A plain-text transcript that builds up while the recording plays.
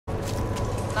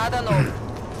Nada novo.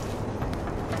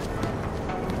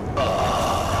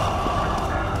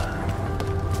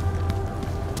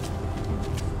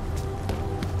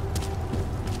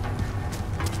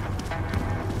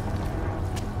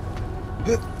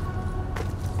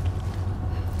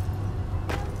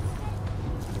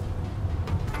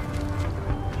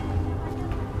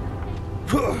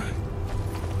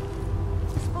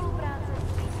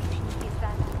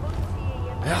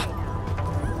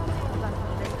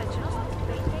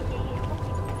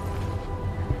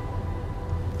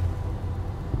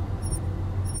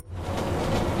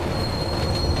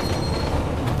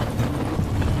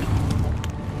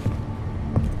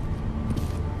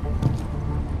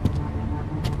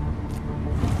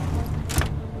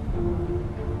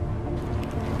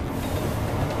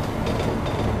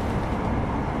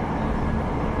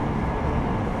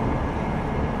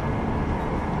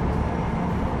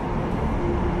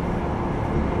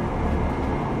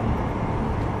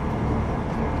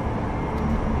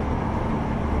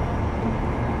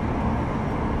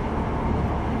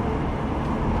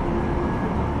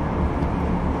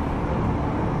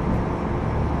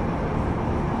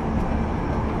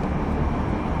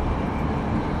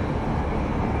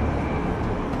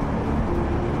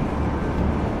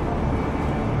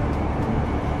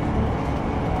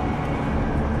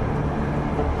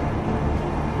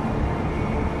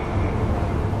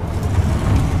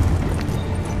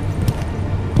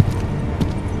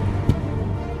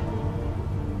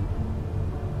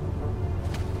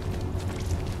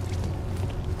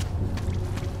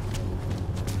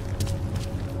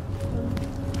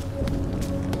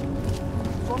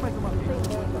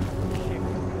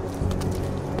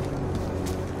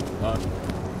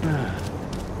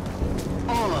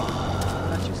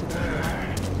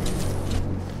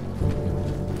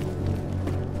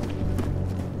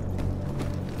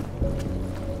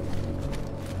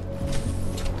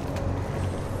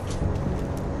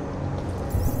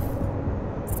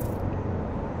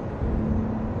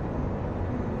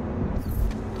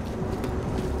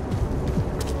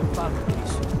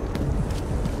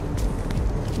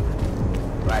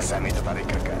 Lançamento para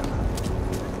recarregar.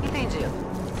 Entendido.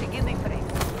 Seguindo em frente.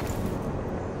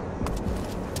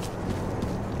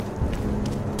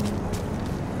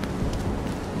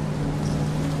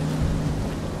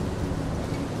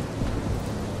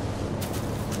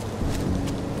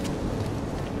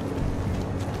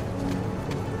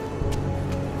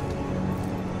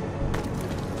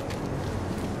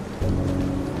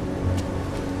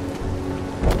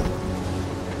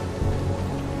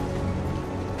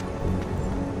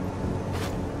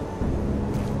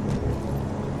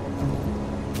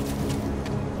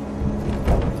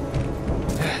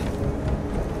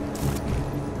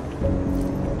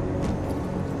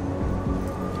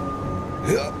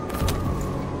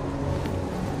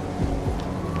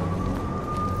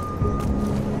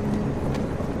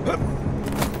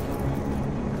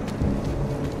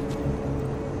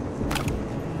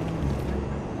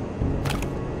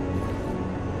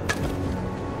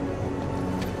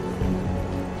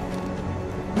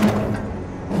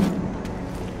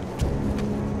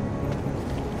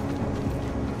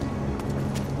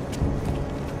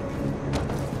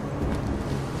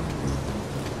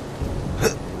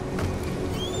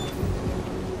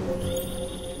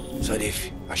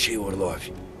 Sarif, achei o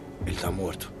Orlov. Ele tá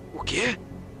morto. O quê?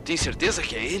 Tem certeza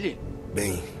que é ele?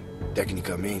 Bem,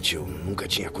 tecnicamente eu nunca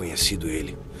tinha conhecido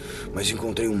ele. Mas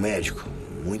encontrei um médico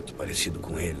muito parecido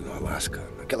com ele no Alasca.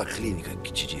 Naquela clínica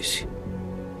que te disse.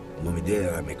 O nome dele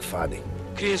era McFadden.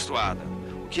 Cristo, Adam.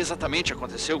 O que exatamente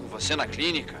aconteceu com você na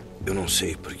clínica? Eu não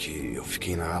sei, porque eu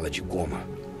fiquei na ala de coma.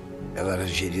 Ela era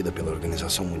gerida pela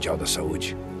Organização Mundial da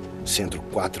Saúde. Centro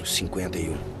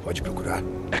 451. Pode procurar?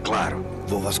 É claro.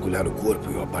 Vou vasculhar o corpo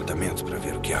e o apartamento para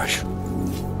ver o que acho.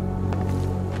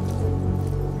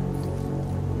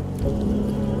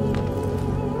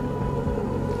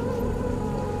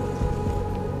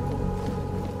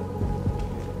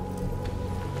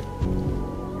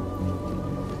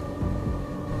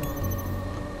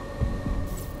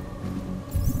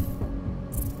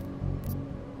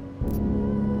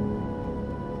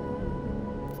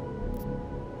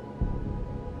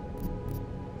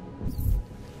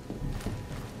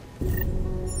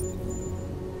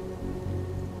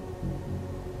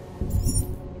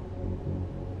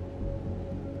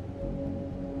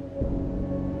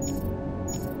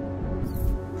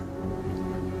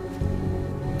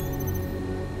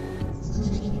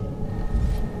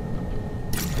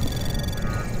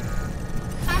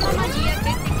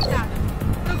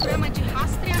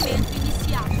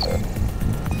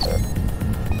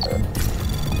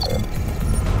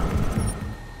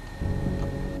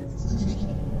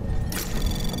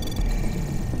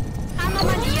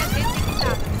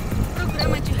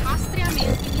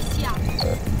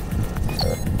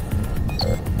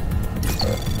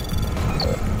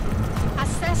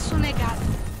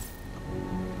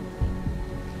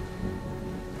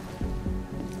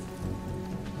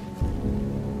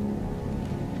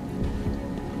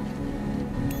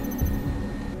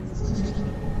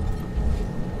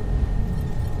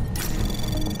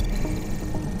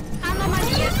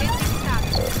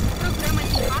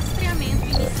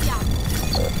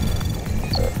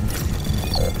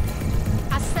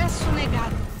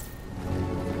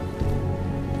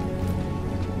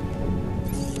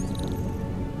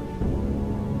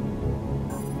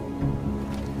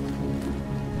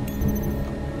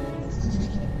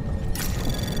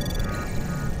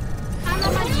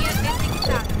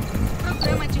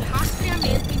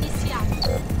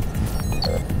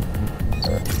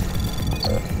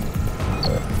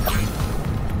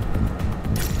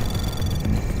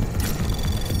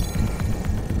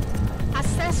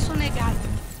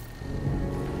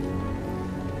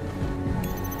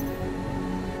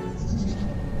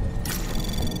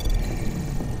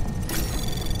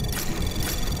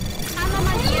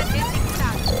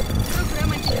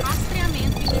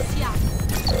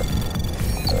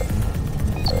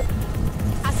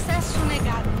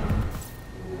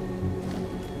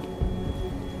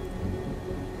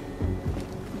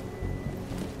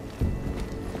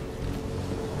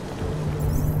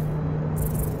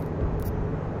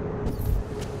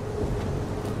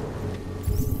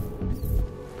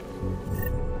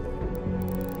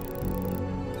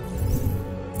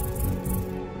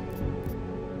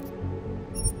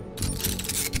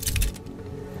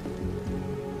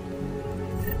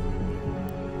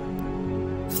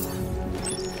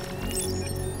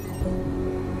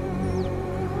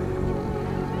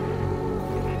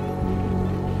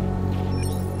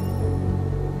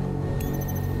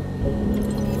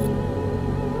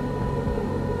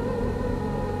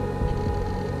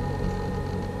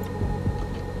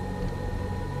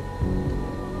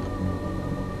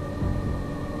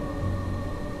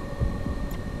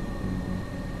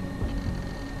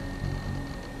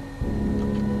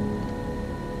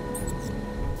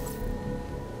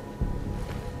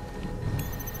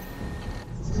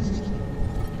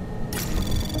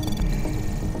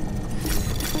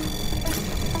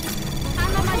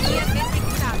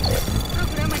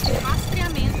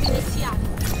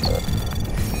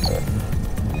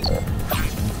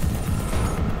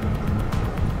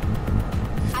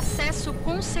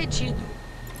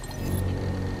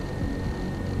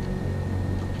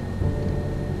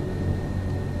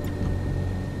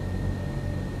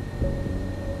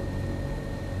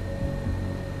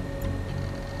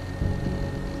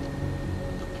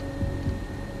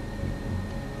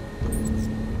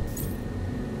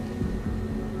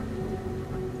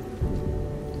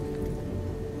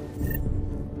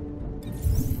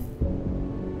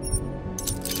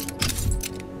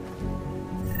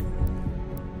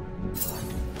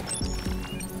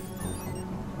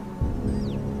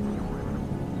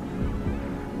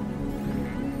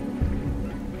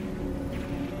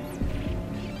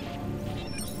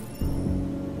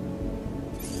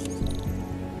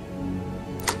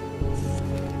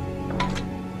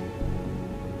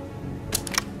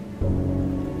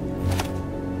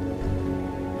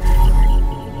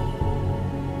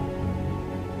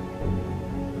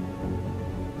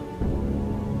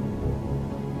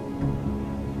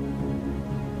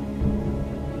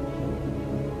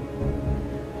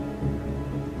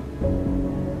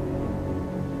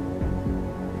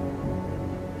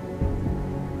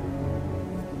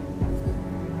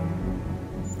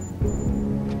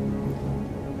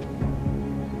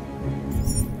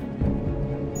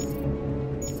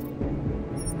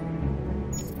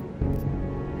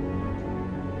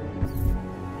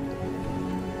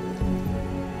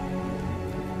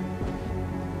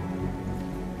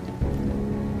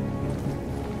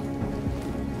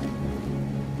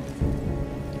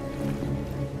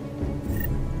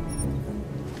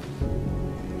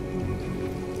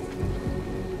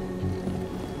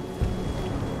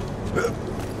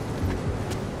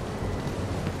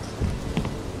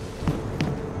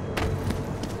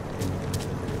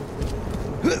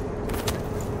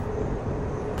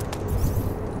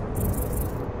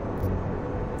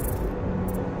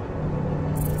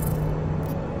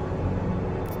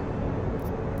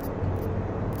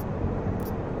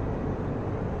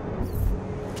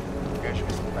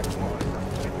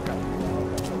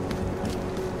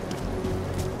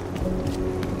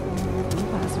 Um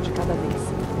passo de cada vez.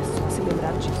 É só se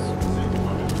lembrar disso.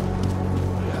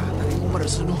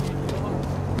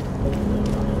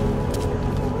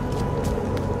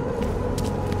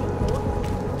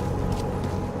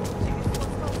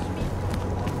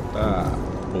 Ah,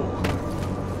 porra.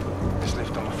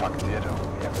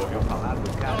 Ouviu falar do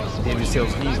cara? Teve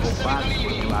seus rins roubados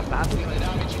por dilatados?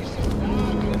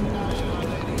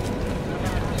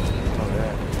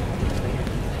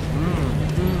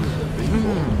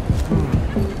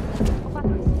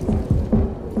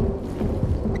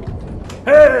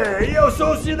 Ei, eu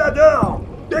sou cidadão!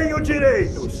 Tenho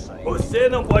direitos! Você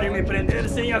não pode me prender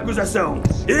sem acusação!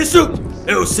 Isso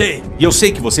eu sei! E eu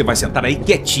sei que você vai sentar aí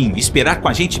quietinho e esperar com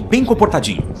a gente bem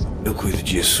comportadinho. Eu cuido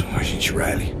disso, agente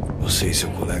Riley. Você e seu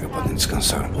colega podem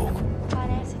descansar um pouco.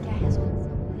 Parece que a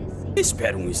resolução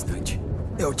Espera um instante.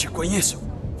 Eu te conheço.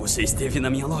 Você esteve na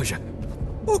minha loja.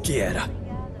 O que era?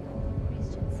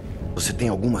 Você tem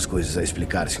algumas coisas a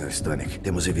explicar, Sr. Stanek.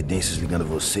 Temos evidências ligando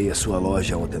você e a sua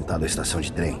loja a um atentado à estação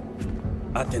de trem.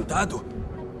 Atentado?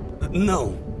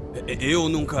 Não. Eu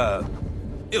nunca...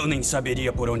 Eu nem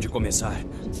saberia por onde começar.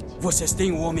 Vocês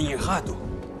têm o homem errado.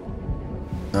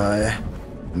 Ah, é?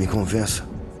 Me convença.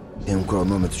 Tem um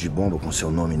cronômetro de bomba com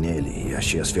seu nome nele e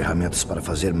achei as ferramentas para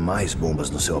fazer mais bombas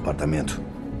no seu apartamento.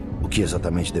 O que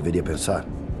exatamente deveria pensar?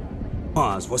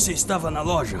 Mas você estava na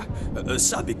loja.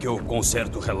 Sabe que eu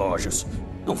conserto relógios.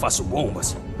 Não faço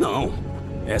bombas. Não.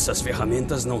 Essas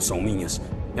ferramentas não são minhas.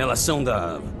 Elas são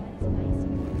da...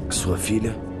 Sua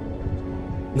filha?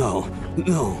 Não,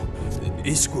 não.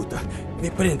 Escuta,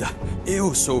 me prenda.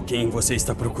 Eu sou quem você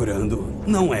está procurando,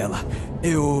 não ela.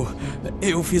 Eu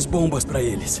fiz bombas para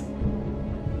eles.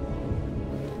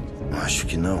 Acho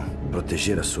que não.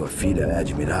 Proteger a sua filha é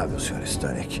admirável, Sr.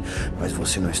 Stanek. Mas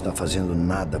você não está fazendo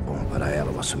nada bom para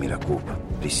ela ao assumir a culpa.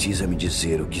 Precisa me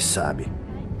dizer o que sabe.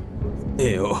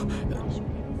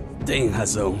 Tem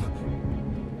razão.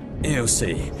 Eu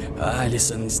sei. A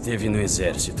Alisson esteve no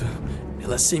exército.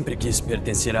 Ela sempre quis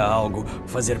pertencer a algo,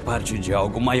 fazer parte de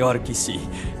algo maior que si.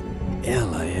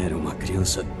 Ela era uma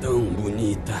criança tão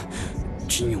bonita.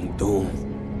 Tinha um dom.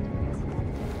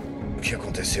 O que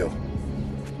aconteceu?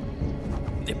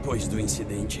 Depois do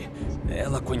incidente,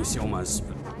 ela conheceu umas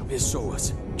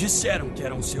pessoas. Disseram que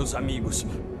eram seus amigos,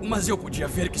 mas eu podia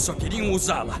ver que só queriam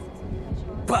usá-la.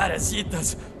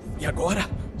 Parasitas! E agora?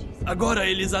 Agora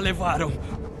eles a levaram.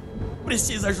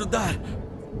 Precisa ajudar.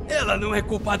 Ela não é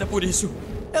culpada por isso.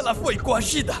 Ela foi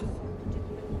coagida.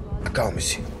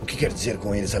 Acalme-se. O que quer dizer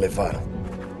com eles a levaram?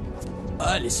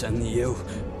 Alisson e eu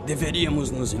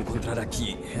deveríamos nos encontrar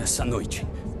aqui essa noite.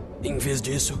 Em vez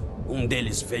disso, um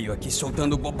deles veio aqui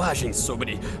soltando bobagens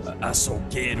sobre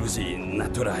açougueiros e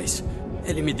naturais.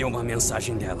 Ele me deu uma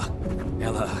mensagem dela.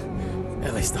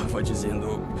 Ela estava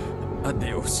dizendo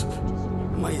adeus.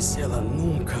 Mas ela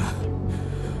nunca...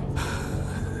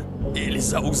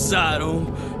 Eles a usaram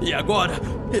e agora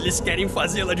eles querem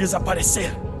fazê-la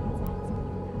desaparecer.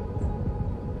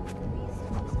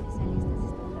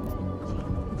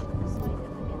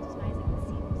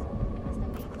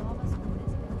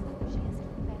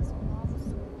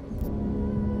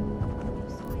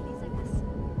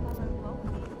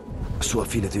 A sua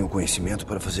filha tem o conhecimento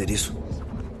para fazer isso?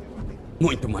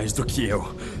 Muito mais do que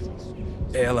eu.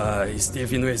 Ela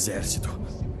esteve no exército.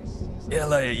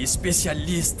 Ela é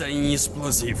especialista em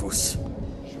explosivos.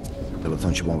 Pelotão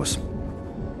de bombas.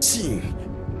 Sim.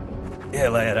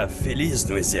 Ela era feliz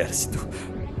no exército.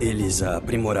 Eles a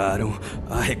aprimoraram,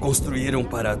 a reconstruíram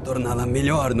para torná-la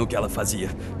melhor no que ela fazia.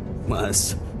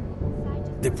 Mas,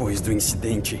 depois do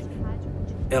incidente,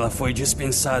 ela foi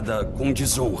dispensada com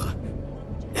desonra.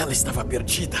 Ela estava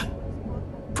perdida.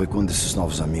 Foi quando esses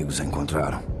novos amigos a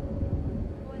encontraram.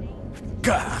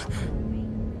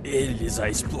 Eles a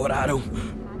exploraram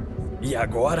e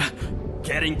agora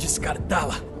querem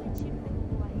descartá-la.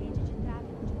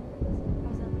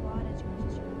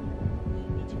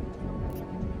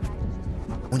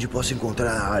 Onde posso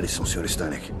encontrar a Alisson, Sr.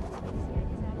 Stanek?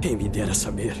 Quem me dera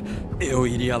saber. Eu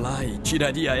iria lá e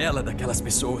tiraria ela daquelas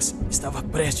pessoas. Estava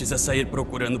prestes a sair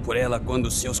procurando por ela quando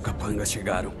seus capangas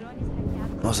chegaram.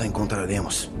 Nós a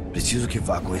encontraremos. Preciso que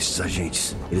vá com esses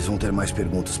agentes. Eles vão ter mais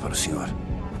perguntas para o senhor.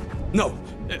 Não,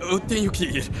 eu tenho que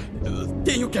ir. Eu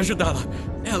tenho que ajudá-la.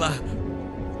 Ela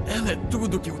é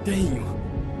tudo que eu tenho.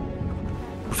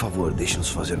 Por favor, deixe-nos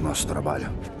fazer nosso trabalho.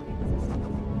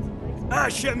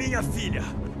 Ache a minha filha,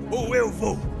 ou eu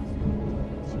vou.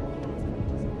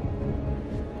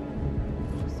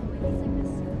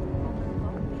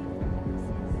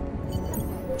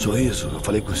 Sorriso, eu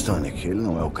falei com o Stanek, ele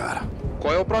não é o cara.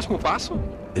 Qual é o próximo passo?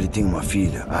 Ele tem uma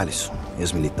filha, Alisson,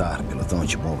 ex-militar, pelotão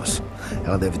antibombas.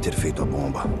 Ela deve ter feito a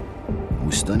bomba. O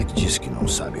Stanek disse que não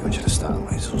sabe onde ela está,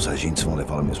 mas os agentes vão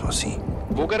levá-la mesmo assim.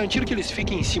 Vou garantir que eles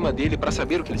fiquem em cima dele para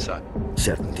saber o que ele sabe.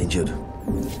 Certo, entendido.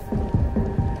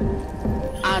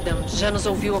 Adam, já nos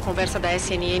ouviu a conversa da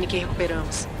SNN que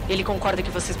recuperamos. Ele concorda que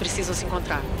vocês precisam se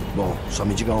encontrar. Bom, só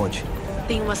me diga onde.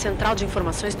 Tem uma central de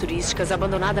informações turísticas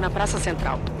abandonada na Praça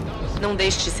Central. Não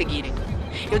deixe de seguirem.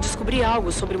 Eu descobri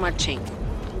algo sobre o Marchenko.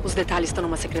 Os detalhes estão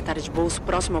numa secretária de bolso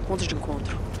próximo ao ponto de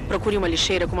encontro. Procure uma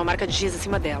lixeira com uma marca de giz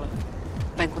acima dela.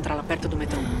 Vai encontrá-la perto do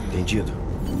metrô. Entendido.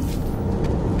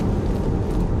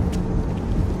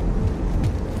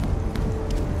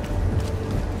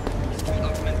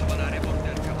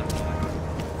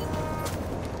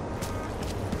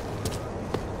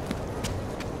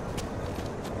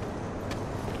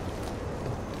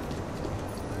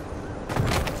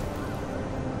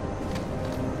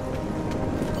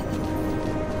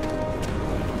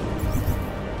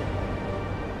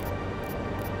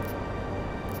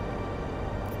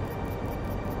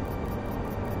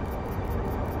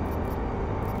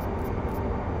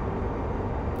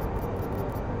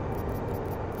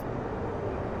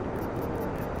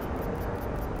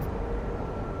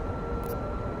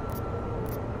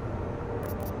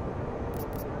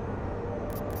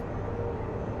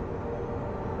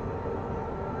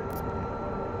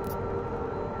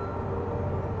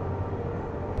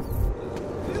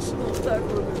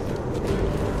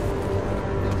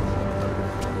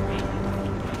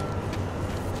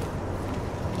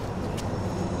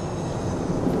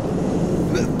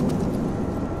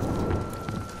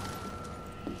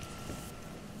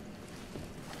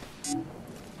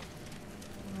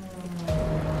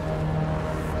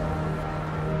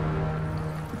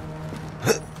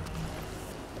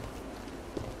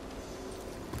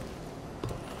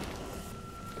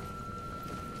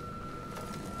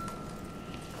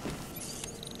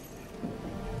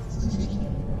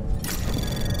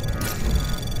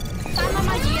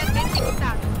 Anomalia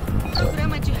detectada.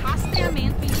 Programa de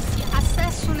rastreamento inicia.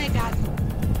 Acesso negado.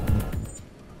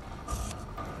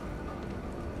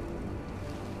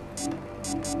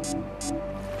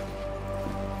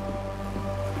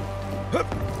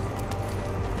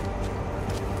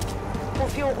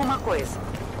 Ouviu alguma coisa?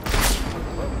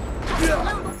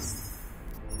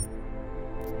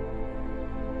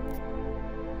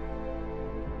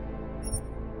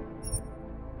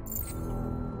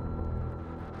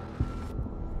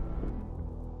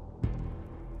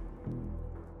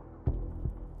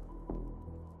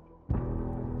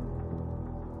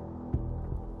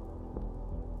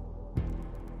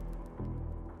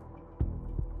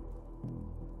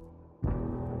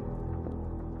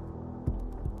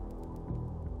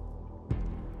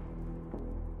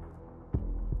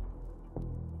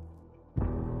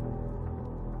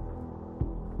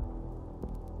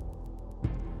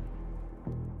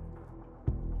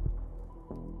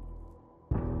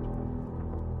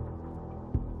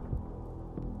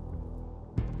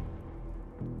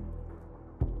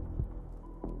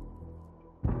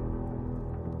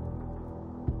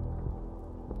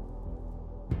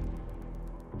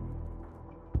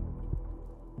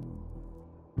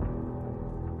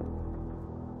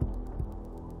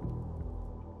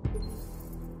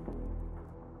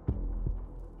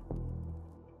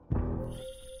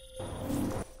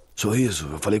 Sorriso,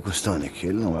 eu falei com o Stanek,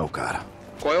 ele não é o cara.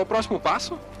 Qual é o próximo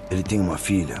passo? Ele tem uma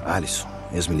filha, Alisson,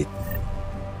 ex-militar.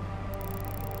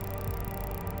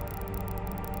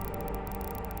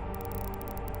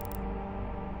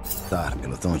 Tá,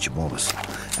 pelotão antibombas.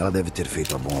 Ela deve ter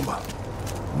feito a bomba.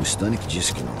 O Stanek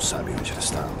disse que não sabe onde ela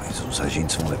está, mas os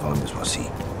agentes vão levá-la mesmo assim.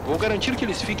 Vou garantir que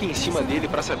eles fiquem em cima dele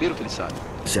para saber o que ele sabe.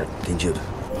 Certo, entendido.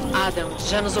 Adam,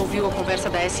 já nos ouviu a conversa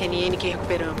da SNN que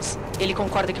recuperamos. Ele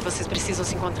concorda que vocês precisam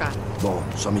se encontrar. Bom,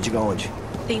 só me diga onde.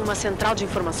 Tem uma central de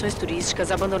informações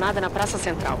turísticas abandonada na Praça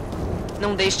Central.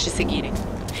 Não deixe de seguirem.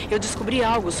 Eu descobri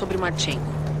algo sobre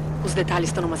Marchenko. Os detalhes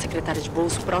estão numa secretária de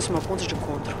bolso próximo ao ponto de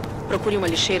encontro. Procure uma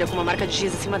lixeira com uma marca de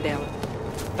giz em cima dela.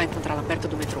 Vai encontrá-la perto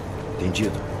do metrô.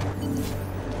 Entendido.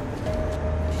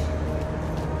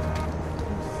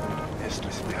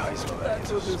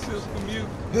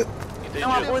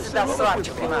 Não abuse da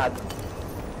sorte, primado.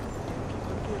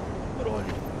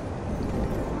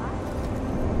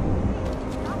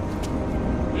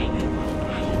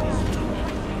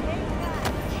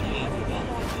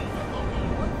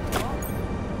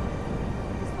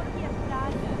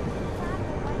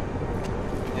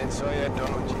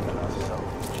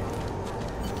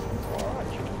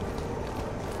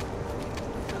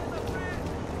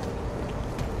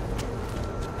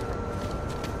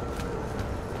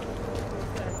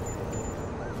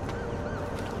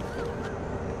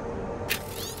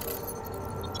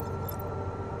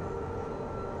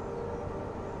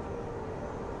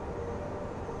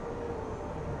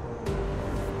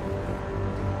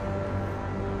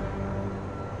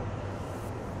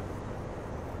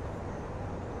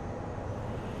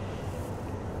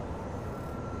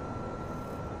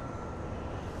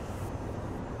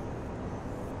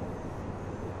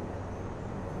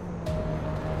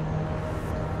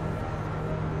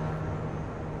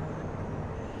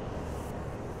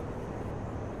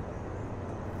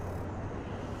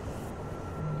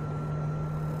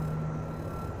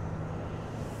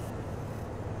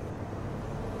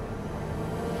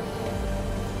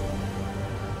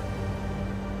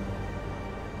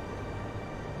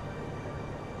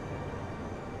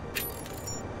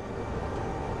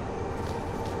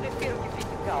 Prefiro que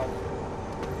fique calmo.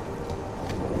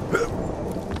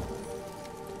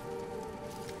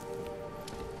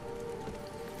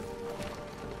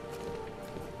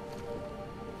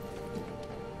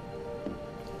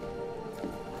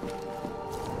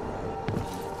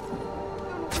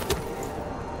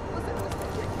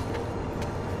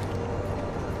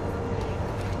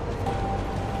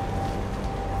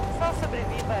 Só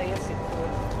sobreviva a esse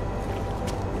corpo.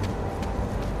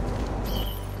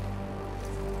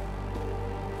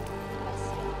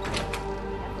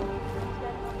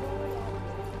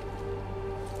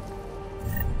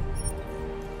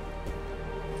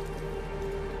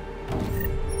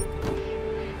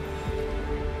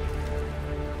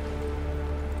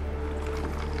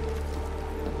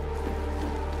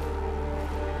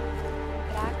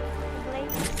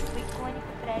 O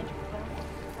icônico prédio banco,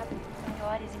 abrindo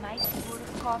maiores e mais seguros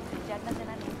cofres de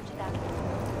armazenamento de dados.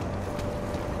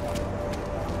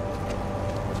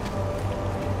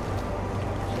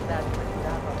 A cidade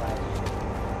precisava abaixo.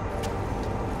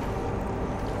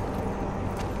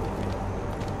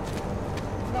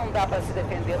 Não dá para se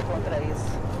defender contra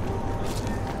isso.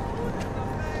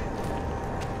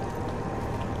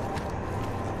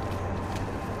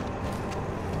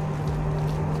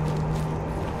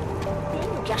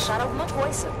 Tenho que achar alguma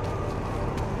coisa. Eu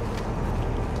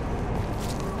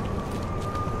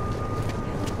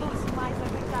não posso mais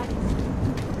aguentar isso.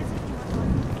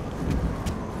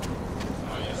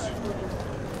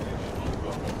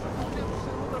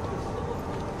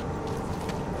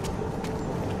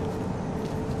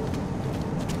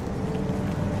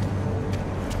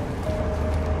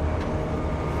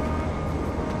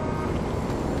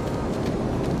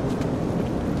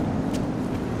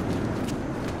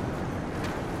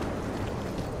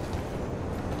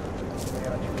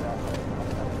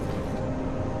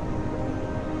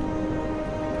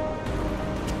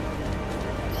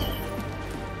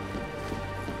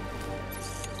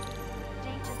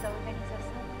 Da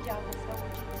Organização Mundial da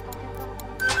Saúde estão tentando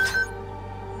conter.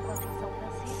 Enquanto em São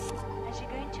Francisco, a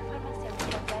gigante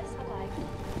farmacêutica Versa Life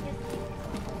e as equipes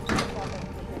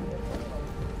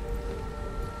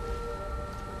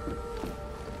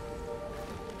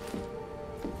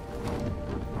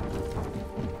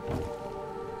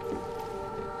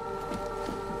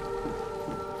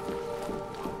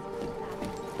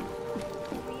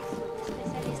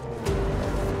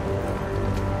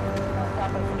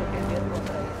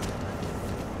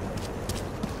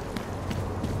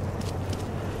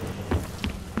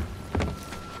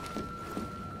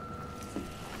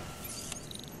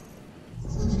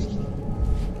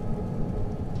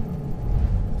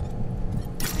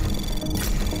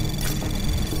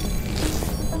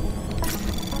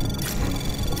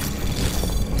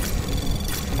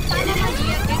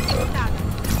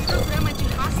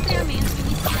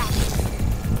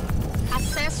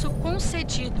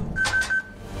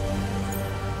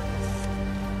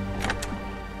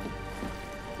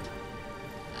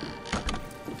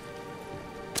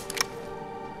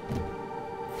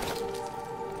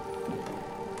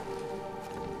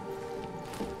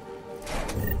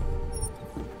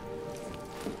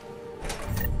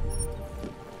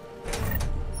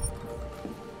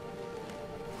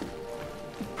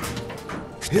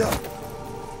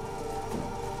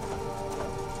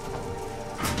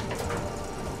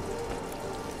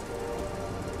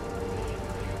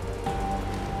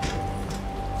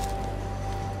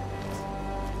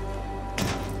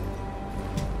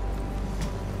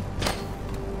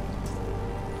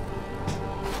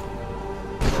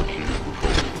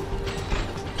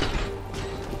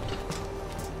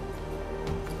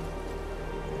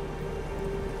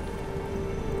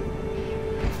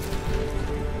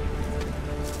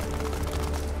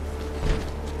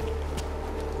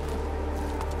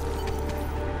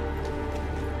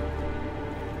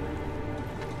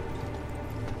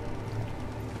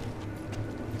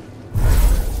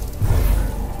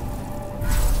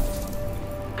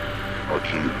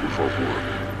Aqui, por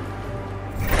favor.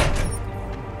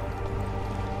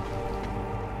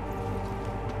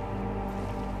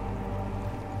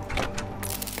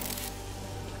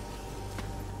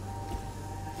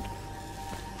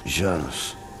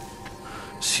 Janus,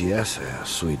 se essa é a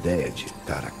sua ideia de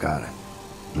cara a cara,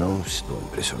 não estou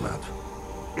impressionado.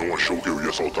 Não achou que eu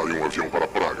ia saltar em um avião para a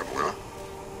Praga, não é?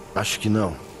 Acho que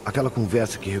não. Aquela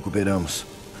conversa que recuperamos.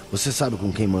 Você sabe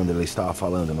com quem Mandela estava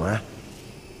falando, não é?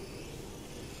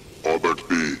 Robert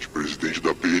Page, presidente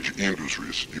da Page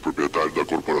Industries e proprietário da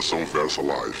corporação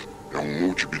VersaLife. É um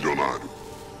multibilionário.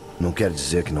 Não quer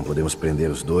dizer que não podemos prender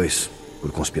os dois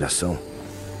por conspiração.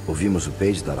 Ouvimos o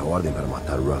Page dar a ordem para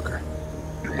matar Rucker.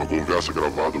 E uma conversa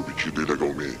gravada obtida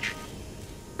ilegalmente.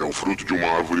 É o fruto de uma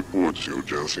árvore podre, Sr.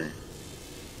 Jensen.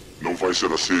 Não vai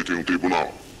ser aceito em um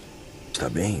tribunal. Está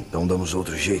bem, então damos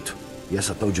outro jeito. E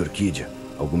essa tal de orquídea?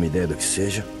 Alguma ideia do que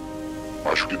seja?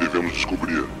 Acho que devemos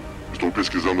descobrir. Estou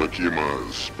pesquisando aqui,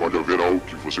 mas pode haver algo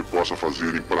que você possa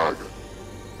fazer em Praga.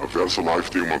 A VersaLife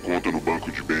tem uma conta no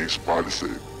banco de bens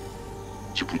Palisade.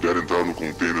 Se puder entrar no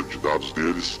container de dados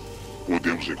deles,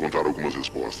 podemos encontrar algumas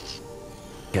respostas.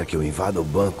 Quer que eu invada o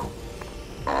banco?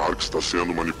 A Ark está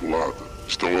sendo manipulada.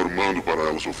 Estão armando para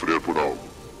ela sofrer por algo.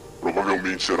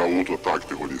 Provavelmente será outro ataque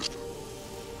terrorista.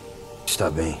 Está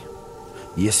bem.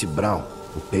 E esse Brown?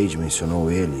 O Page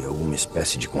mencionou ele, alguma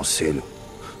espécie de conselho.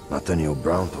 Nathaniel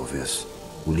Brown, talvez.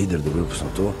 O líder do grupo se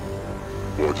notou?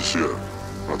 Pode ser.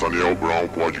 Nathaniel Brown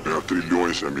pode ganhar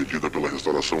trilhões se a medida pela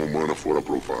restauração humana for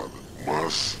aprovada.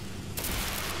 Mas...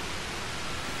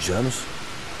 Janus?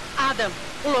 Adam,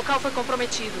 o local foi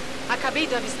comprometido. Acabei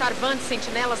de avistar van de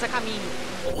sentinelas a caminho.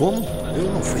 Como?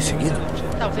 Eu não fui seguido?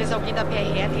 Talvez alguém da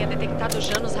PRE tenha detectado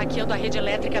Janus hackeando a rede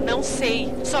elétrica, não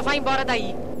sei. Só vai embora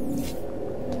daí.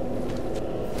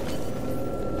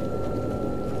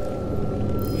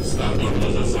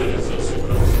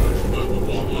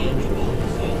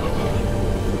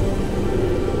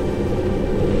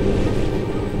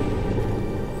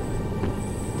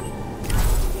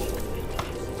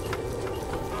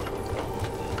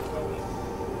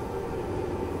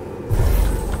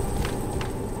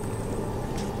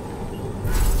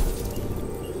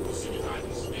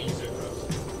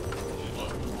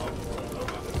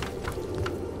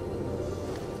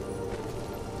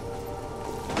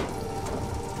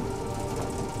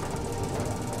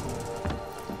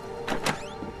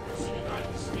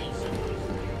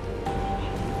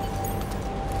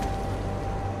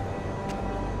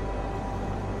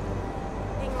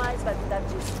 Vai cuidar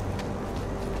disso.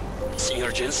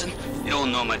 Sr. Jensen, é o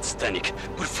Nomad Stanek.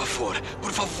 Por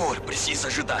favor, precisa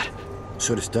ajudar.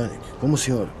 Sr. Stanek, como o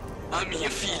senhor? A minha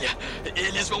filha,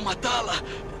 eles vão matá-la.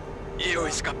 Eu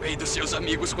escapei dos seus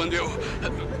amigos quando eu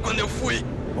fui.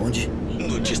 Onde?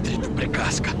 No distrito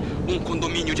Precasca, um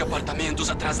condomínio de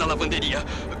apartamentos atrás da lavanderia.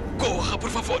 Corra,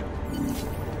 por favor.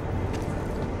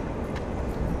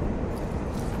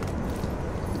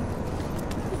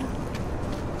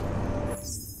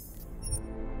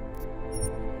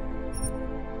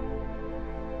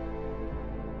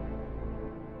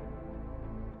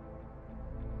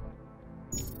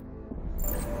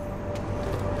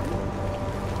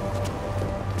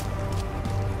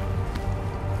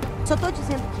 Só tô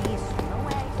dizendo que isso não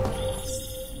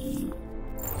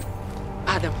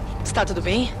é... Adam, está tudo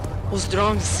bem? Os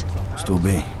drones... Estou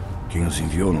bem. Quem os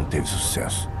enviou não teve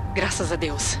sucesso. Graças a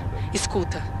Deus.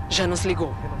 Escuta, já nos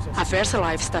ligou. A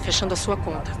VersaLife está fechando a sua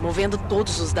conta, movendo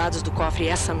todos os dados do cofre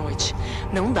essa noite.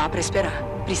 Não dá pra esperar.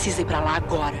 Precisa ir pra lá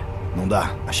agora. Não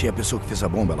dá. Achei a pessoa que fez a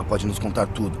bomba. Ela pode nos contar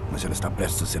tudo, mas ela está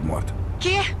prestes a ser morta.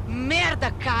 Quê?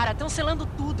 Merda, cara! Estão selando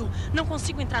tudo. Não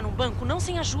consigo entrar num banco, não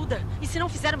sem ajuda. E se não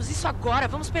fizermos isso agora,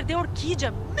 vamos perder a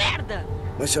orquídea. Merda!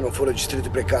 Mas se eu não for ao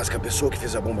distrito Precasca, a pessoa que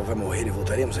fez a bomba vai morrer e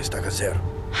voltaremos à estaca zero.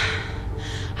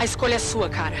 A escolha é sua,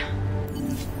 cara.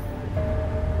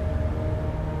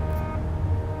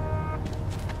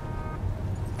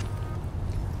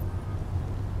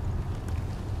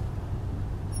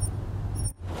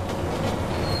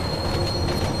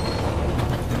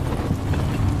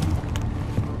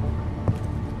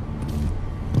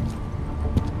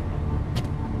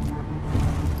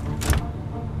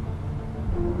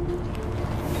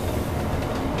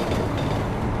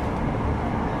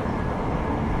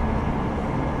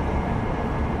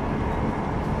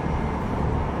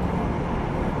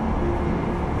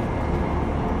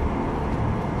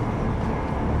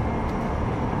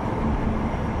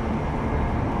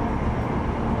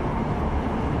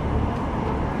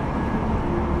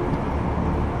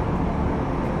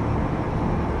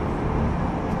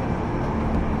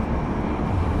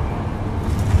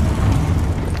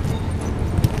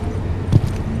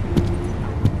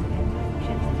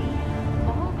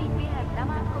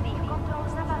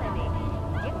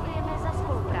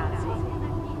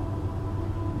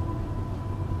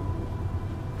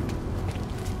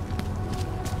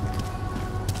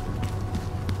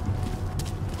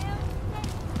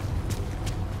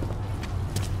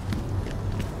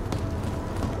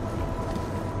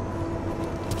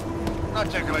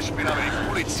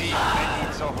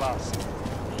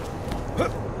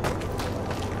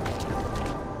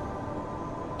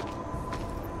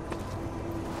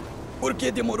 Por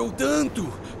que demorou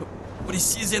tanto?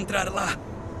 Precisa entrar lá.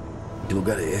 Que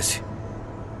lugar é esse?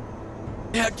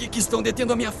 É aqui que estão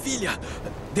detendo a minha filha.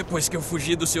 Depois que eu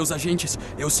fugi dos seus agentes,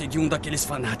 eu segui um daqueles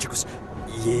fanáticos.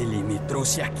 E ele me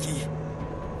trouxe aqui.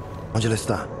 Onde ela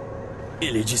está?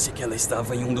 Ele disse que ela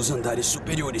estava em um dos andares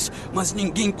superiores, mas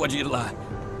ninguém pode ir lá.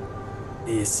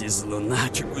 Esses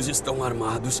lunáticos estão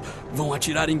armados, vão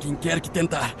atirar em quem quer que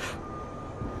tentar.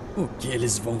 O que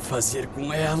eles vão fazer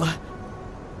com ela?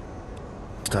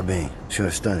 Está bem, Sr.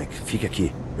 Stanek, fique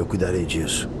aqui. Eu cuidarei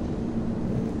disso.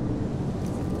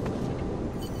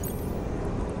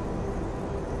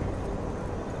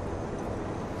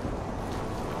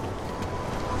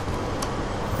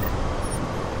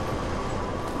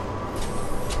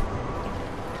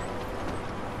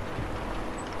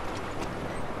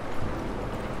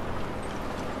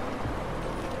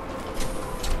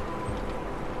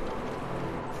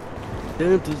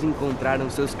 Tantos encontraram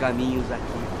seus caminhos aqui.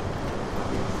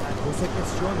 Você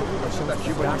questiona a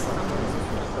tentativa de...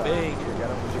 Bem,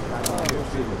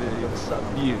 eu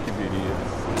sabia que viria.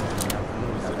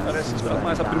 Você parece estar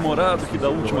mais aprimorado que da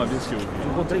última vez que eu vi.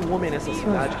 Encontrei um homem nessa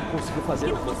cidade que conseguiu fazer...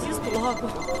 Isso logo.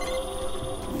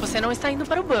 Você não está indo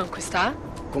para o banco, está?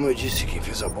 Como eu disse, quem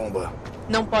fez a bomba...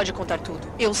 Não pode contar tudo.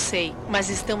 Eu sei, mas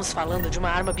estamos falando de uma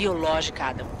arma biológica,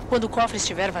 Adam. Quando o cofre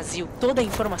estiver vazio, toda a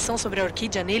informação sobre a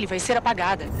orquídea nele vai ser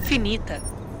apagada. Finita.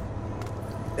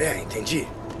 É, entendi.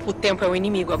 O tempo é o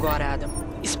inimigo agora, Adam.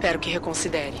 Espero que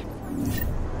reconsidere.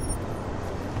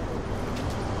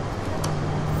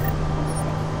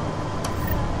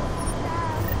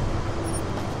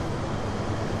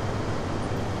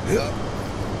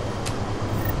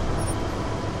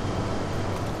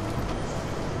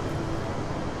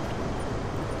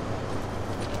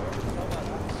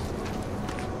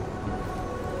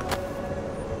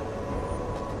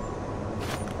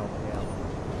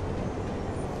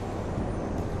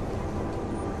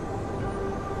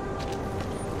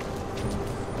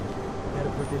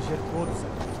 Proteger todos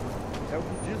aqui. É o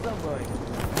que diz a mãe.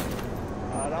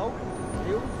 Aral,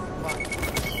 Deus, mata.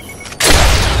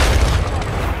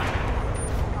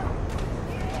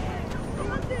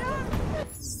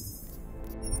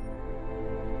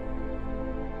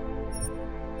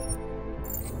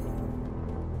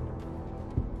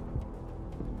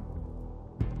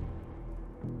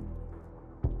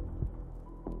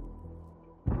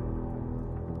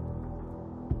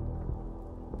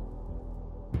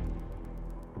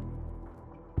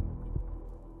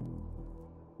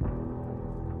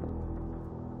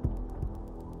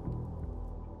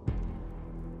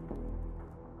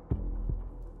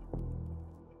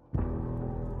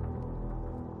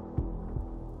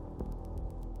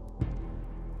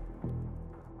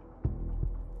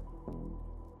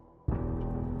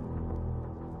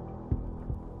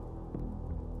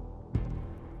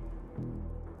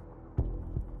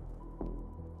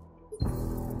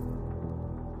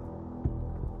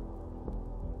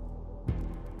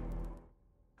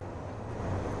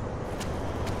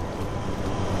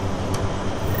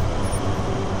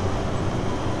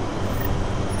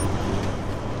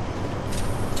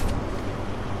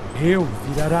 Eu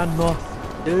virará nó.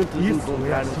 Tantos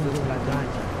encontraram seus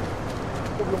caminhos.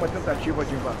 Houve uma tentativa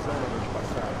de invasão na noite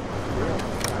passada.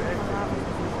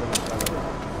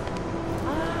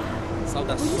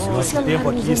 Saudações. Nosso tempo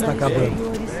aqui está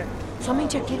acabando.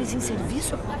 Somente aqueles em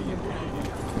serviço podem entrar.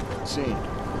 Sim,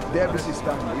 deve-se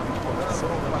estar no livro de coração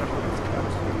para codificar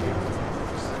os problemas.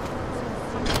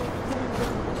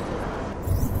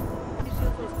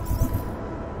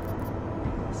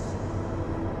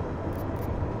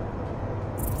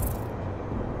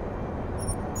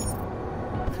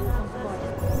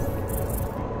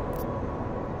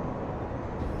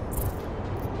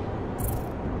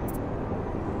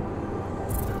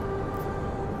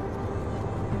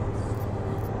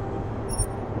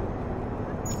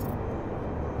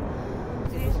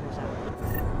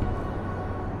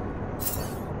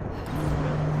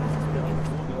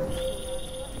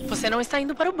 Você não está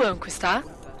indo para o banco, está?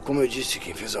 Como eu disse,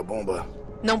 quem fez a bomba...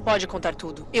 Não pode contar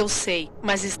tudo. Eu sei,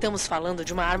 mas estamos falando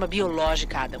de uma arma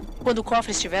biológica, Adam. Quando o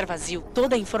cofre estiver vazio,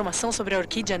 toda a informação sobre a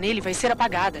orquídea nele vai ser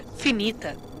apagada.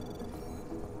 Finita.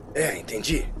 É,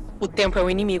 entendi. O tempo é o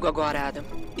inimigo agora, Adam.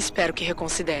 Espero que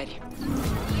reconsidere.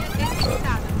 Via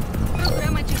detectada.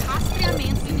 Programa de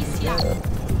rastreamento iniciado.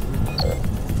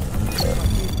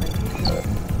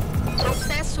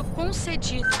 Acesso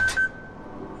concedido.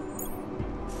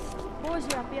 Hoje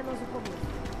é apenas o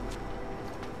começo.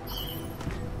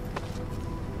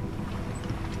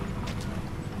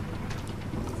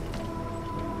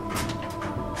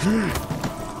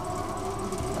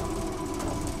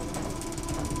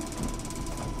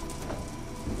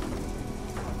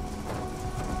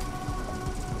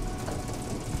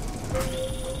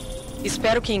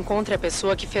 Espero que encontre a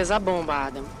pessoa que fez a bomba,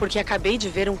 Adam. Porque acabei de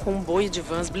ver um comboio de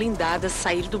vans blindadas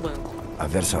sair do banco. A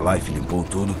VersaLife limpou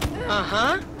tudo?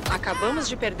 Aham. Acabamos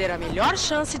de perder a melhor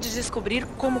chance de descobrir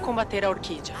como combater a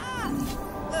orquídea.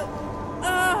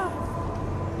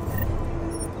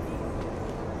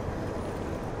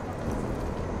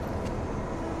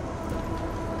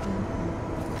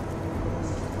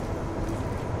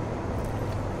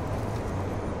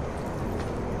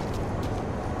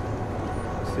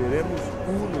 Seremos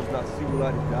unos na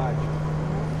singularidade.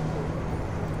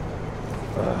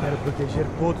 Quero proteger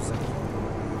todos aqui.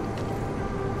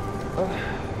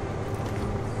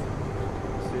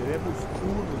 Seremos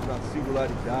unos na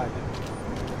singularidade.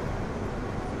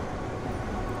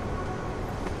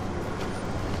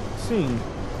 Sim,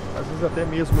 às vezes até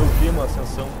mesmo eu vi uma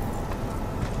ascensão.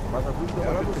 Mas a dúvida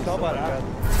Ela nos salvará.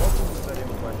 Quanto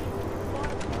estaremos mais?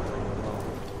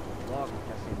 Logo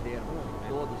que acendermos,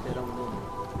 todos serão números,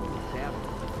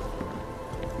 certo?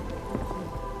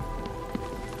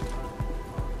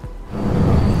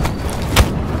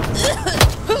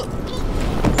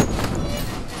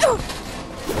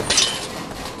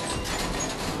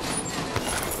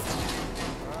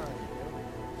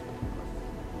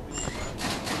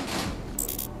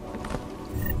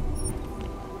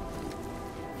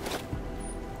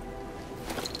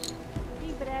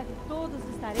 Em breve, todos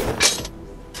estaremos.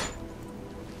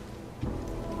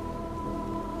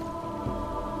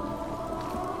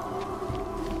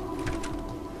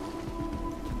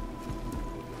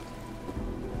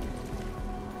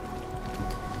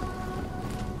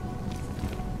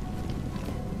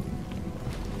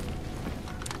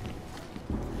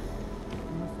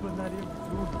 Nos tornaremos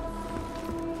juntos.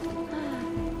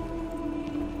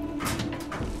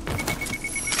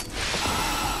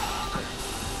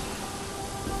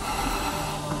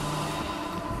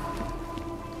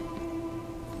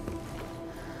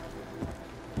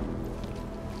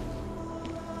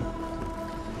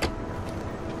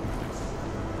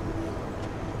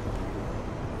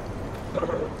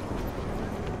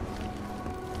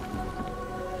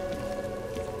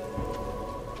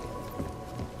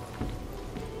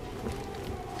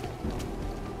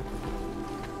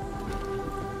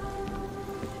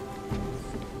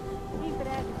 Em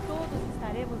breve, todos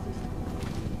estaremos juntos.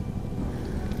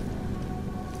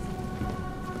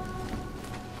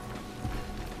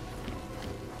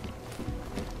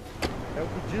 É o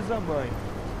que diz a mãe.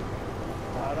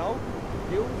 Arauto,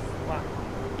 Deus mata.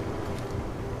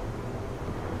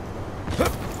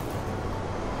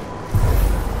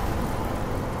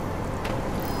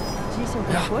 Disse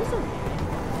alguma coisa?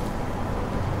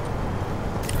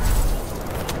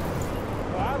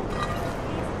 Claro.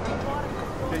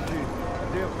 Entendi.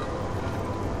 Deus.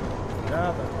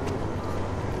 Nada.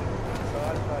 Essa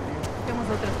área tá ali. Temos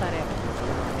outras tarefas.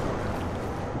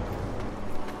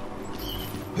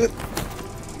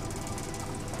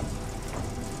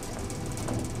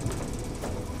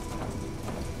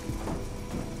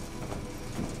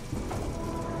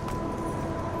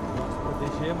 Nós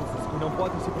protegemos os que não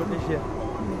podem se proteger.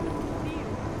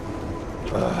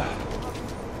 Tá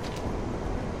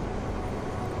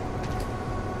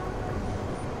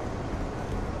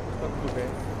tudo bem.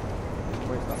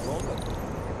 Mas tá pronta?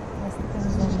 Nós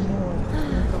temos amor e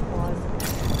propósito.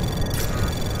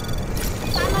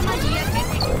 Anomalia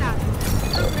detectada.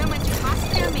 Programa de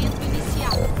rastreamento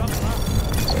iniciado.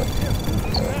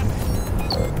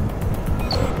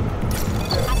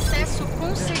 Acesso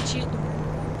concedido.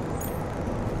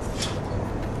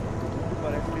 Tudo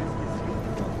parece ter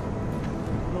esquecido.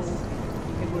 Não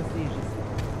regozije-se.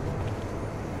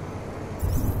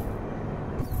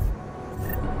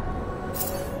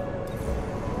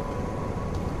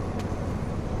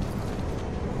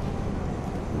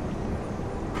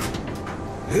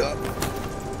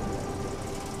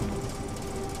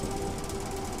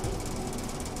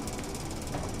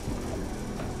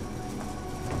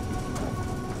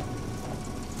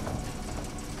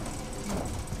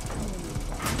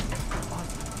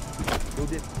 Eu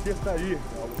detestaria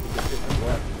algo que você fez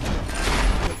agora.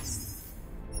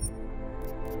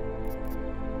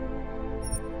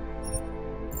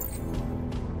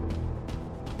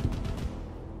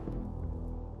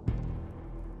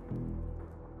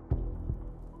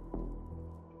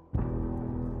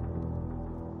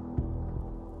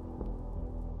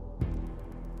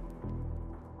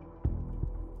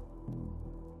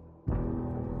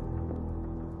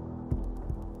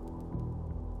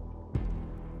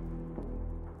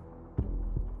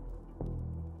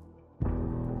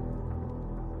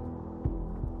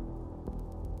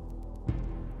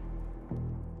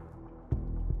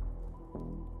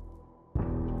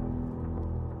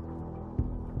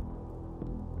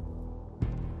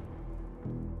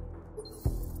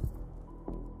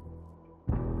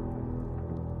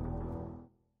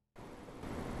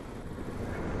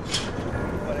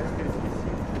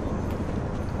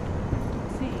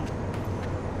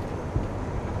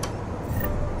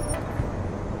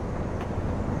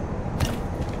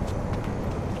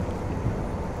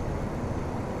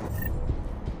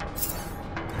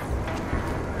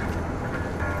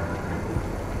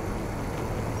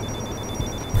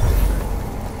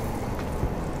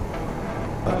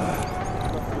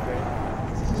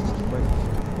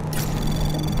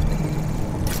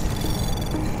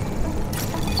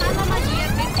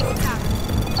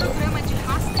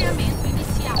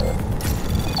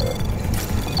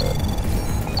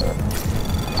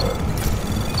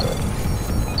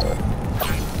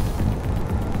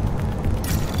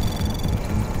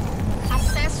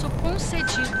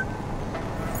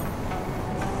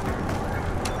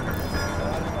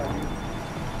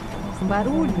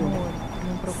 barulho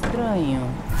estranho.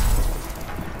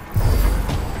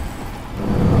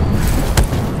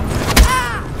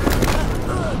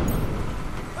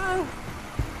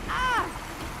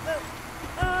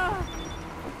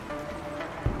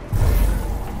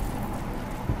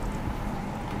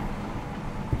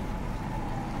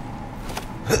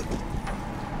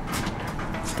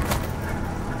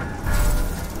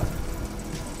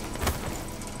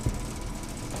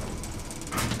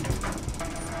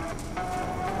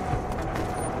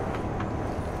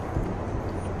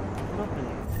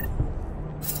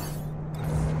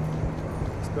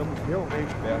 Estamos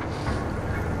realmente perto.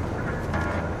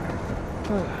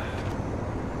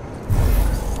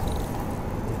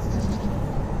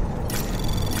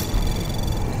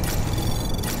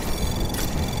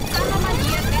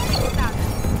 Anomalia detectada.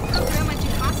 Programa de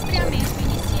rastreamento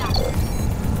iniciado.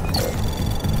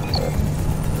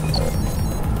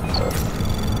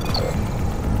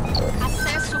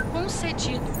 Acesso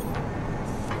concedido.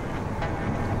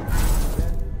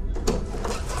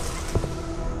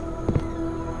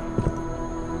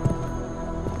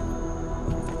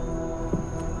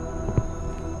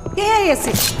 Quem é esse?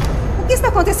 O que está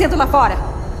acontecendo lá fora?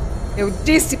 Eu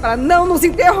disse para não nos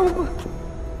interromper.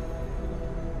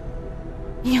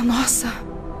 Minha nossa.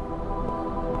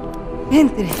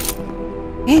 Entre.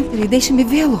 Entre e deixe-me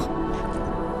vê-lo.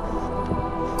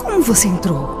 Como você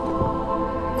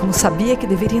entrou? Como sabia que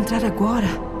deveria entrar agora?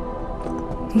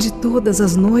 De todas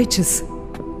as noites.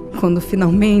 Quando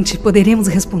finalmente poderemos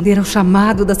responder ao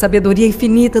chamado da sabedoria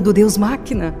infinita do Deus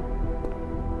Máquina.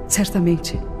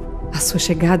 Certamente. A sua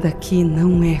chegada aqui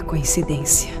não é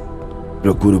coincidência.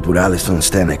 Procuro por Alisson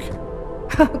Stanek.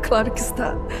 Claro que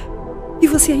está. E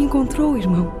você a encontrou,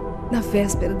 irmão, na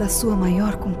véspera da sua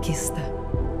maior conquista.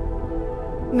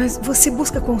 Mas você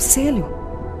busca conselho?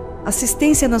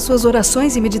 Assistência nas suas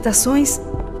orações e meditações?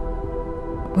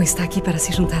 Ou está aqui para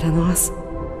se juntar a nós?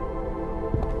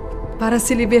 Para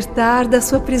se libertar da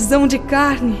sua prisão de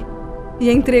carne e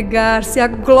entregar-se à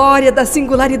glória da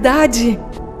singularidade?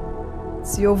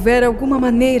 Se houver alguma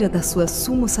maneira da sua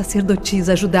sumo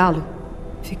sacerdotisa ajudá-lo,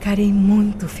 ficarei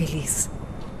muito feliz.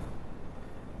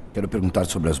 Quero perguntar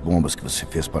sobre as bombas que você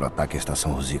fez para o ataque à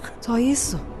Estação Rosica. Só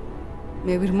isso?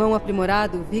 Meu irmão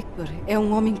aprimorado, Victor, é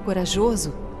um homem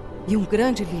corajoso e um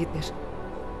grande líder.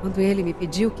 Quando ele me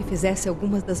pediu que fizesse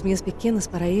algumas das minhas pequenas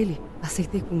para ele,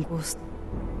 aceitei com gosto.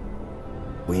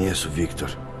 Conheço o Victor.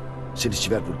 Se ele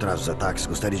estiver por trás dos ataques,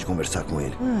 gostaria de conversar com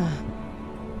ele.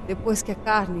 Depois que a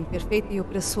carne, perfeita e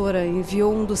opressora,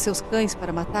 enviou um dos seus cães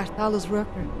para matar Talos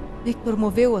Rucker, Victor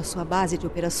moveu a sua base de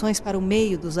operações para o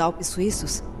meio dos Alpes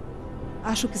suíços.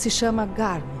 Acho que se chama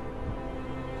Garn.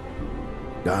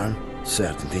 Garn?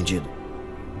 Certo, entendido.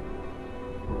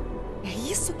 É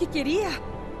isso que queria?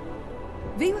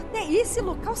 Veio até esse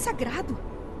local sagrado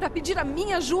para pedir a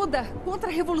minha ajuda contra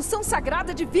a revolução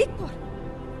sagrada de Victor?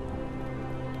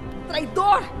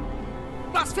 Traidor!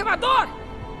 Blasfemador!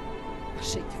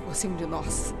 Achei que fosse um de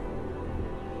nós.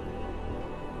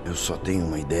 Eu só tenho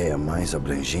uma ideia mais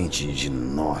abrangente de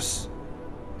nós.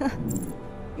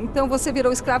 Então você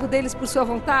virou escravo deles por sua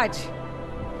vontade?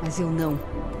 Mas eu não.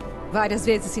 Várias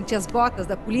vezes senti as botas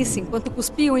da polícia enquanto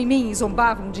cuspiam em mim e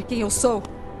zombavam de quem eu sou.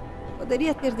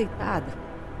 Poderia ter deitado,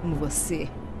 como você,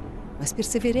 mas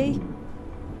perseverei.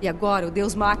 E agora o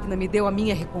Deus Máquina me deu a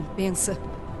minha recompensa.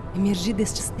 Emergi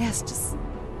destes testes,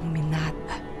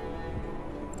 iluminada.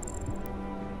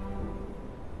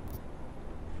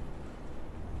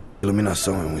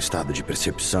 Iluminação é um estado de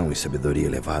percepção e sabedoria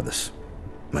elevadas.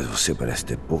 Mas você parece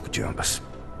ter pouco de ambas.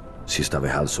 Se estava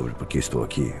errado sobre por que estou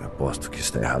aqui, aposto que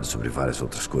está errado sobre várias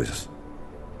outras coisas.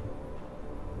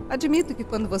 Admito que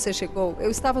quando você chegou,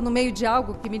 eu estava no meio de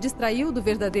algo que me distraiu do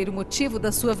verdadeiro motivo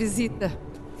da sua visita.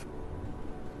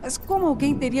 Mas como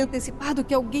alguém teria antecipado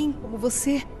que alguém como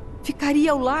você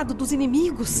ficaria ao lado dos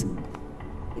inimigos?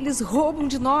 Eles roubam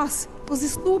de nós, nos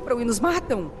estupram e nos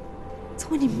matam.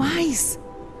 São animais.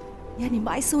 E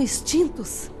animais são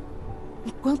extintos.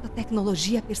 Enquanto a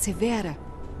tecnologia persevera.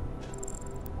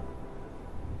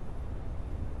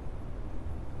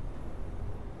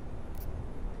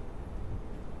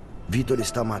 Victor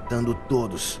está matando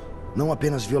todos. Não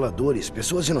apenas violadores,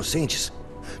 pessoas inocentes.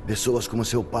 Pessoas como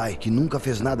seu pai, que nunca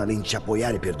fez nada além de te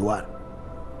apoiar e perdoar.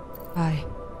 Pai,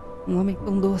 um homem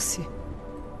tão doce.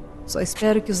 Só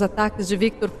espero que os ataques de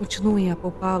Victor continuem a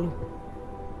poupá-lo.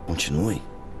 Continuem?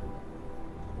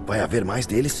 Vai haver mais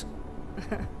deles?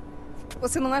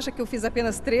 Você não acha que eu fiz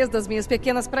apenas 3 das minhas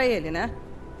pequenas para ele, né?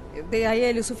 Eu dei a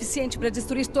ele o suficiente para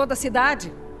destruir toda a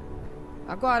cidade.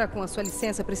 Agora, com a sua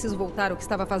licença, preciso voltar ao que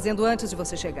estava fazendo antes de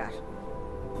você chegar.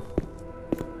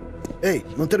 Ei,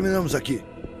 não terminamos aqui.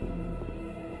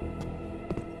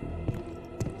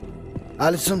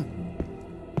 Alisson?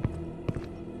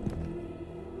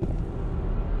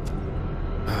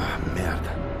 Ah, merda.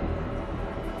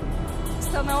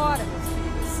 Está na hora, meus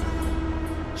filhos.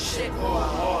 Chegou a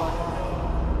hora.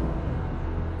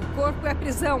 O corpo é a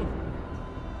prisão.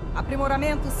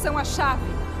 Aprimoramentos são a chave.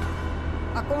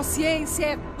 A consciência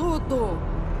é tudo.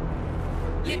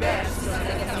 Liberte-se da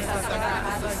defesa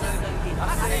sagrada do sangue.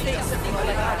 A sentença tem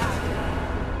validade.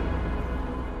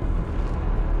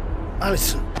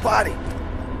 Alisson, pare!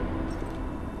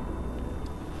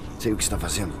 Sei o que está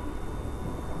fazendo.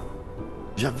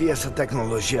 Já vi essa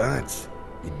tecnologia antes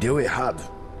e deu errado.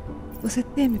 Você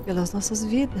teme pelas nossas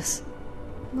vidas?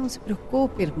 Não se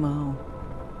preocupe, irmão.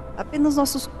 Apenas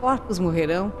nossos corpos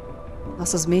morrerão.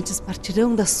 Nossas mentes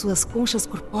partirão das suas conchas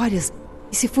corpóreas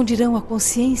e se fundirão à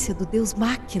consciência do Deus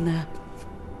Máquina.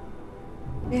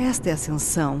 Esta é a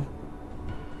ascensão.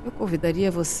 Eu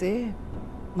convidaria você,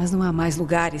 mas não há mais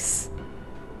lugares.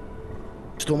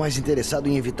 Estou mais interessado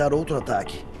em evitar outro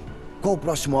ataque. Qual o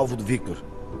próximo alvo do Victor?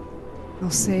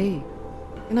 Não sei.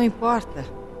 E não importa.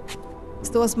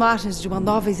 Estou às margens de uma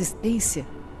nova existência.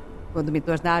 Quando me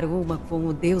tornar uma com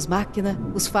o Deus Máquina,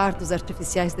 os fardos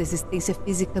artificiais da existência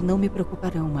física não me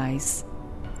preocuparão mais.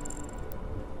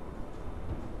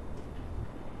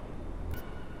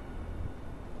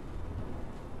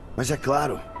 Mas é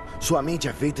claro, sua mente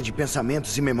é feita de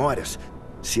pensamentos e memórias.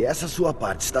 Se essa sua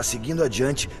parte está seguindo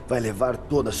adiante, vai levar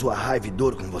toda a sua raiva e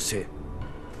dor com você.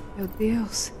 Meu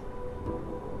Deus.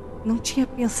 Não tinha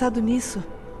pensado nisso.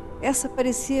 Essa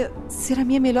parecia ser a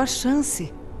minha melhor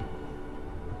chance.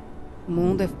 O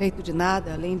mundo é feito de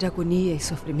nada além de agonia e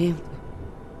sofrimento.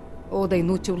 Ou da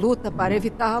inútil luta para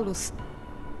evitá-los.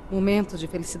 Momentos de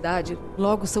felicidade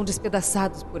logo são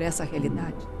despedaçados por essa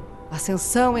realidade. A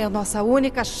ascensão é a nossa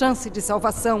única chance de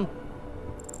salvação.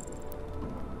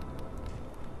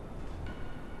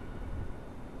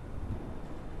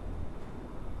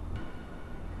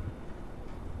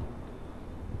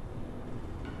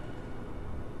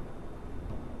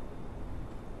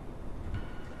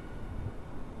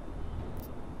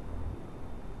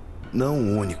 Não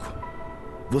o único.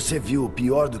 Você viu o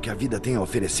pior do que a vida tem a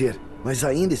oferecer, mas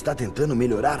ainda está tentando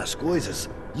melhorar as coisas.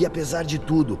 E apesar de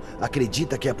tudo,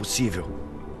 acredita que é possível.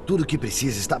 Tudo o que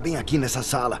precisa está bem aqui nessa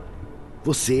sala.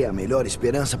 Você é a melhor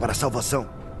esperança para a salvação.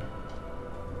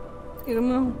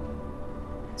 Irmão,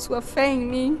 sua fé em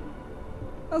mim,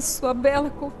 a sua bela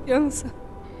confiança,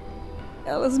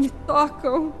 elas me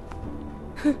tocam.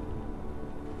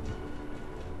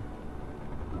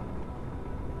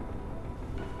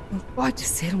 Não pode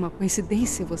ser uma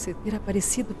coincidência você ter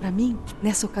aparecido para mim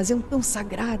nessa ocasião tão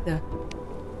sagrada.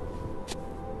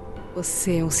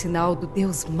 Você é um sinal do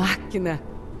Deus Máquina,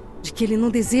 de que ele não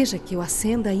deseja que eu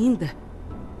ascenda ainda.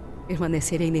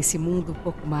 Permanecerei nesse mundo um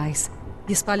pouco mais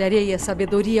e espalharei a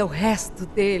sabedoria ao resto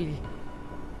dele.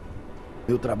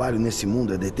 Meu trabalho nesse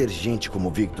mundo é deter gente como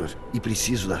o Victor e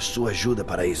preciso da sua ajuda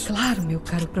para isso. Claro, meu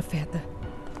caro profeta.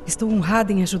 Estou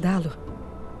honrada em ajudá-lo.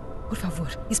 Por favor,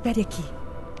 espere aqui.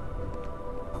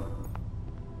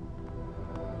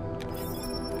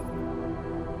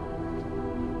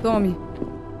 Tome.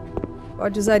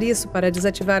 Pode usar isso para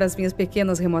desativar as minhas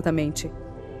pequenas remotamente.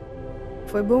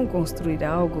 Foi bom construir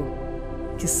algo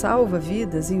que salva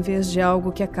vidas em vez de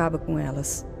algo que acaba com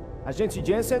elas. Agente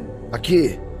Jensen?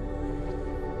 Aqui.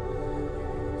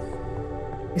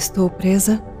 Estou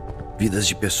presa? Vidas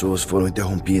de pessoas foram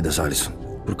interrompidas, Alisson,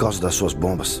 por causa das suas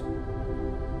bombas.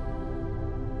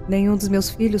 Nenhum dos meus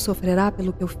filhos sofrerá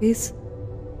pelo que eu fiz?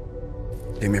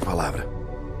 Tem minha palavra.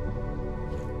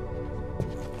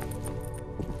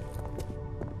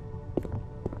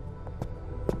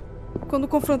 Quando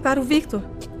confrontar o Victor,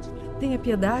 tenha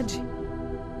piedade.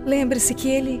 Lembre-se que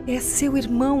ele é seu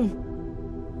irmão.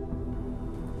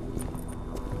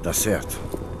 Tá certo.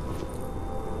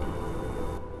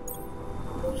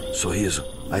 Sorriso.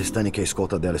 A Stannick e a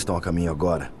escolta dela estão a caminho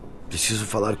agora. Preciso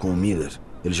falar com o Miller.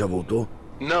 Ele já voltou?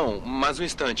 Não, mas um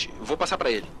instante. Vou passar pra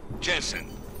ele. Jensen,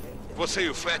 você e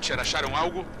o Fletcher acharam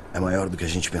algo? É maior do que a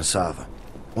gente pensava.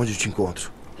 Onde eu te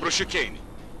encontro? Pro Chicane.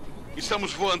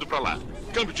 Estamos voando pra lá.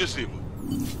 Câmbio de desligo.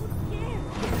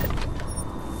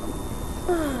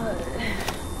 O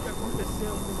que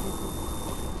aconteceu?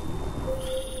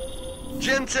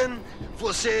 Jensen,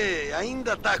 você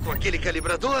ainda tá com aquele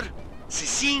calibrador? Se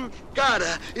sim,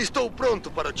 cara, estou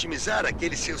pronto para otimizar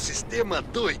aquele seu sistema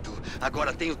doido.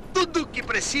 Agora tenho tudo o que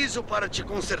preciso para te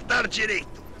consertar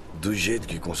direito. Do jeito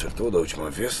que consertou da última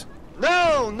vez?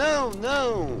 Não, não,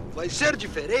 não. Vai ser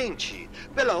diferente.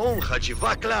 Pela honra de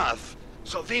Vaclav.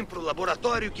 Só vem pro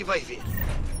laboratório que vai ver.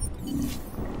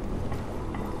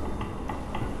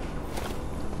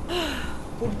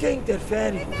 Por que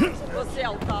interfere? Você é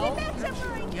o tal?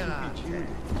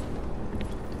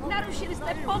 Narushiro,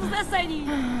 estamos nessa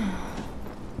ilha.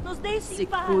 Nos deixe em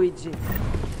paz. Se cuide.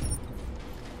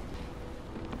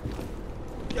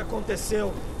 O que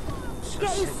aconteceu? Que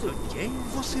é isso?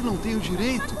 Você não tem o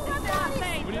direito.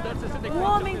 O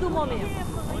homem do momento.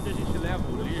 Onde a gente leva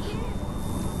o lixo?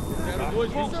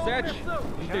 0227.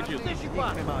 Entendido.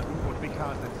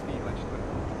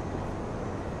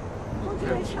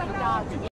 Onde está?